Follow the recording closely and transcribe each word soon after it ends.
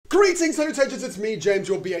Greetings, salutations, it's me, James,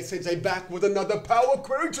 your BA Sensei, back with another Power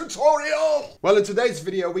Query tutorial. Well, in today's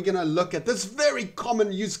video, we're gonna look at this very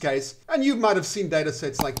common use case, and you might have seen data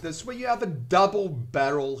sets like this, where you have a double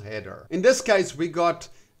barrel header. In this case, we got,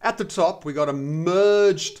 at the top, we got a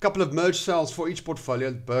couple of merged cells for each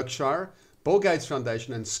portfolio, Berkshire, Bill Gates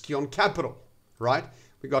Foundation, and Skion Capital, right?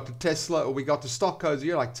 We got the Tesla, or we got the stock codes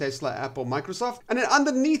here, like Tesla, Apple, Microsoft. And then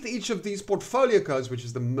underneath each of these portfolio codes, which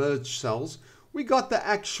is the merged cells, we got the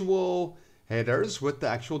actual headers with the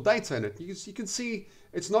actual data in it. You can see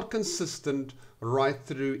it's not consistent right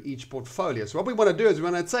through each portfolio. So what we want to do is we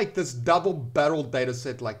want to take this double-barreled data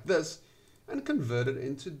set like this and convert it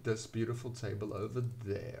into this beautiful table over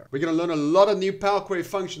there. We're going to learn a lot of new Power Query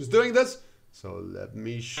functions doing this. So let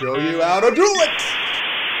me show you how to do it.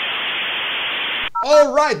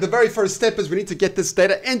 All right, the very first step is we need to get this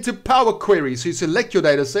data into Power Query. So you select your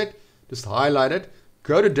data set, just highlight it,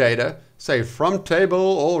 go to data, say from table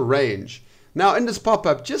or range. Now in this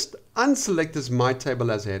pop-up, just unselect this my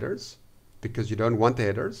table as headers because you don't want the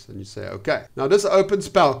headers, and you say okay. Now this opens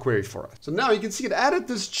Power Query for us. So now you can see it added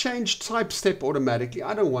this change type step automatically.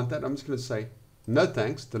 I don't want that. I'm just going to say no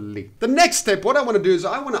thanks, delete. The next step, what I want to do is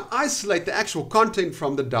I want to isolate the actual content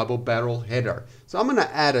from the double barrel header. So I'm going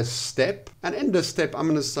to add a step, and in this step I'm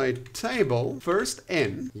going to say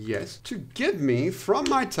Table.FirstN, yes, to give me from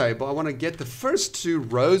my table, I want to get the first two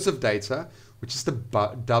rows of data, which is the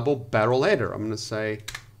double barrel header. I'm going to say,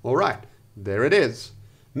 all right, there it is.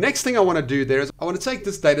 Next thing I want to do there is I want to take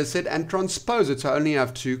this data set and transpose it so I only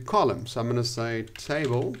have two columns. So I'm going to say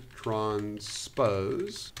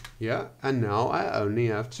Table.Transpose. Yeah, and now I only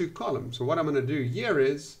have two columns. So what I'm going to do here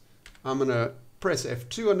is I'm going to press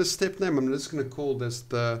F2 on the step name. I'm just going to call this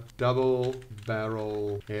the double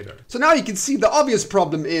barrel header. So now you can see the obvious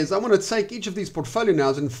problem is I want to take each of these portfolio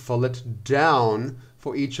nodes and fill it down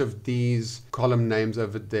for each of these column names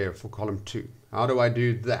over there for column 2. How do I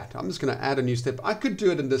do that? I'm just going to add a new step. I could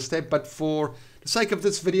do it in this step, but for the sake of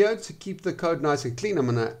this video, to keep the code nice and clean, I'm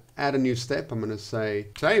going to add a new step. I'm going to say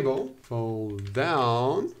table, fold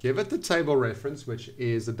down, give it the table reference, which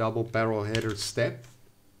is the double barrel header step.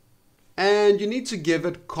 And you need to give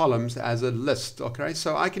it columns as a list. Okay,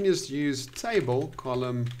 so I can just use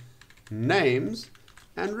Table.ColumnNames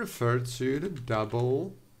and refer to the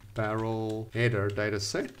double barrel header data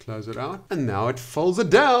set, close it out, and now it folds it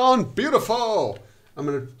down. Beautiful. I'm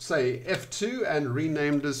going to say F2 and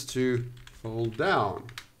rename this to fold down.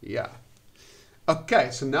 Yeah. Okay,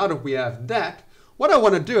 so now that we have that, what I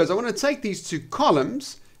want to do is I want to take these two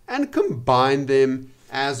columns and combine them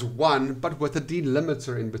as one, but with a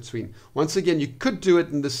delimiter in between. Once again, you could do it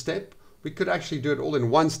in this step. We could actually do it all in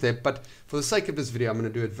one step, but for the sake of this video, I'm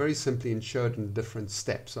going to do it very simply and show it in different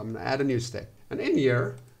steps. So I'm going to add a new step. And in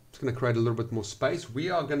here, I'm just going to create a little bit more space. We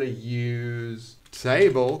are going to use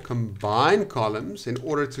Table.CombineColumns in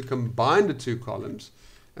order to combine the two columns.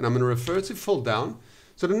 And I'm going to refer to fold down.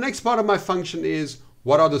 So the next part of my function is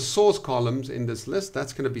what are the source columns in this list?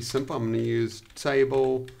 That's going to be simple. I'm going to use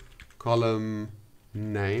Table.ColumnNames,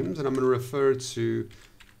 and I'm going to refer to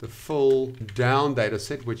the full down data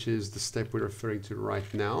set, which is the step we're referring to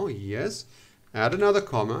right now. Yes. Add another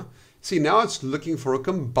comma. See, now it's looking for a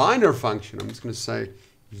combiner function. I'm just going to say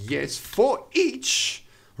yes for each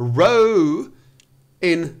row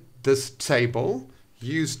in this table.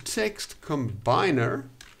 Use text combiner.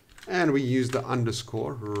 And we use the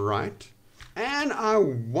underscore, right? And I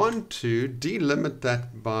want to delimit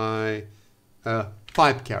that by a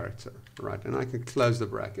pipe character, right? And I can close the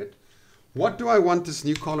bracket. What do I want this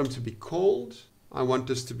new column to be called? I want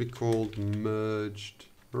this to be called merged,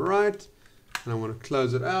 right? And I want to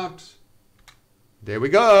close it out. There we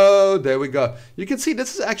go. There we go. You can see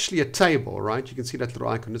this is actually a table, right? You can see that little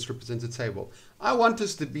icon. This represents a table. I want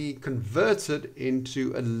this to be converted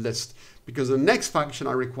into a list because the next function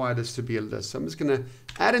I require this to be a list. So I'm just going to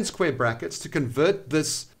add in square brackets to convert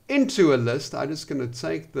this into a list. I'm just going to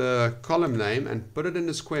take the column name and put it in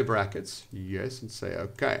the square brackets. Yes, and say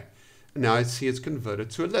okay. And now I see it's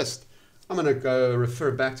converted to a list. I'm going to go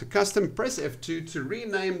refer back to custom, press F2 to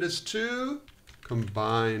rename this to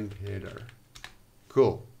combined header.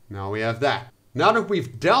 Cool. Now we have that. Now that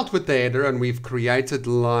we've dealt with the header and we've created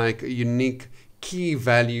like a unique key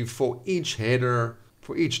value for each header,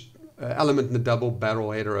 for each element in the double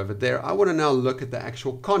barrel header over there, I want to now look at the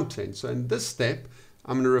actual content. So in this step,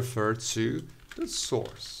 I'm going to refer to the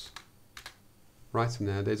source. Right, so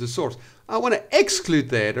now there's a source. I want to exclude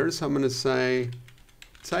the header, so I'm going to say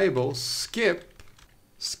table skip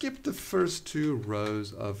the first two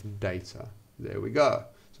rows of data. There we go.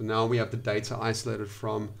 So now we have the data isolated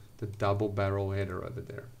from the double barrel header over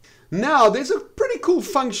there. Now there's a pretty cool cool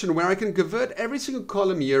function where I can convert every single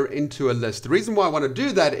column here into a list. The reason why I want to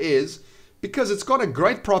do that is because it's got a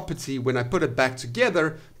great property when I put it back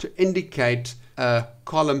together to indicate a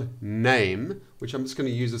column name, which I'm just going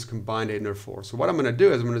to use this combined header for. So what I'm going to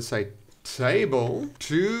do is I'm going to say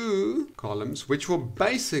Table.ToColumns, which will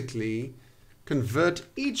basically convert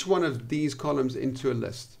each one of these columns into a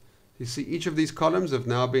list. You see each of these columns have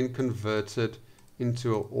now been converted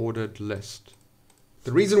into an ordered list.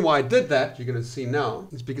 The reason why I did that, you're going to see now,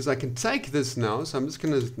 is because I can take this now. So I'm just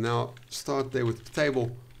going to now start there with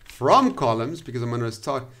Table.FromColumns, because I'm going to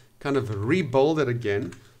start kind of rebuild it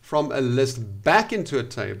again from a list back into a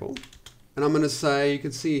table. And I'm going to say, you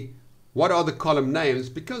can see what are the column names,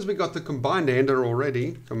 because we got the combined header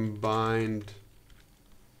already, combined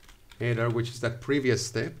header, which is that previous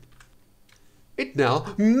step. It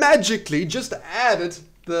now magically just added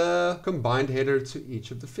the combined header to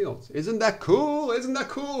each of the fields. Isn't that cool? Isn't that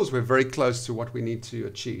cool? So we're very close to what we need to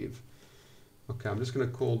achieve. Okay, I'm just going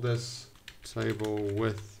to call this table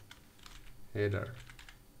with header.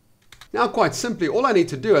 Now, quite simply, all I need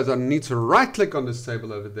to do is I need to right click on this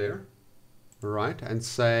table over there, right, and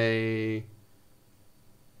say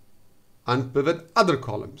Unpivot other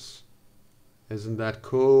columns. Isn't that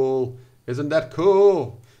cool? Isn't that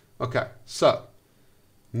cool? Okay, so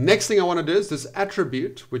next thing I want to do is this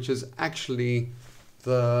attribute, which is actually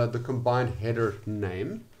the combined header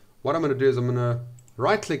name. What I'm going to do is I'm going to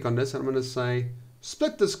right click on this and I'm going to say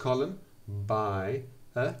split this column by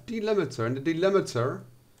a delimiter. And the delimiter,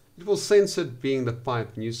 it will sense it being the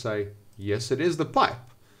pipe, and you say, yes, it is the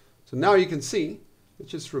pipe. So now you can see,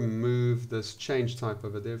 let's just remove this change type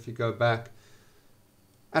over there. If you go back,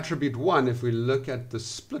 attribute 1, if we look at the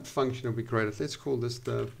split function that we created, let's call this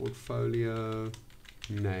the portfolio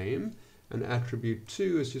name, and attribute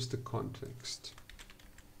 2 is just the context,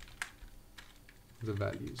 the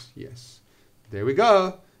values. Yes, there we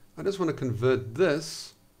go. I just want to convert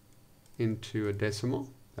this into a decimal.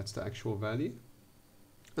 That's the actual value.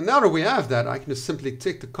 And now that we have that, I can just simply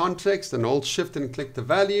tick the context and hold shift and click the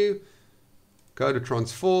value, go to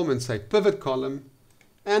transform and say pivot column,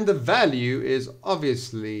 and the value is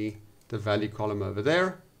obviously the value column over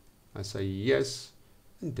there. I say yes,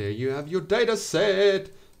 and there you have your data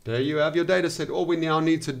set. There you have your data set. All we now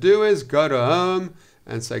need to do is go to home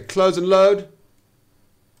and say close and load,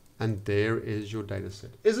 and there is your data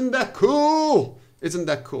set. Isn't that cool? Isn't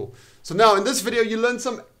that cool? So now in this video you learned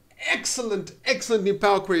some excellent new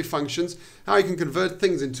Power Query functions, how you can convert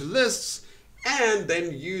things into lists and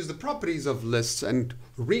then use the properties of lists and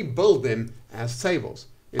rebuild them as tables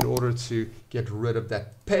in order to get rid of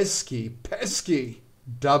that pesky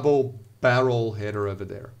double barrel header over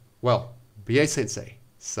there. Well, BA Sensei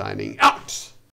signing out.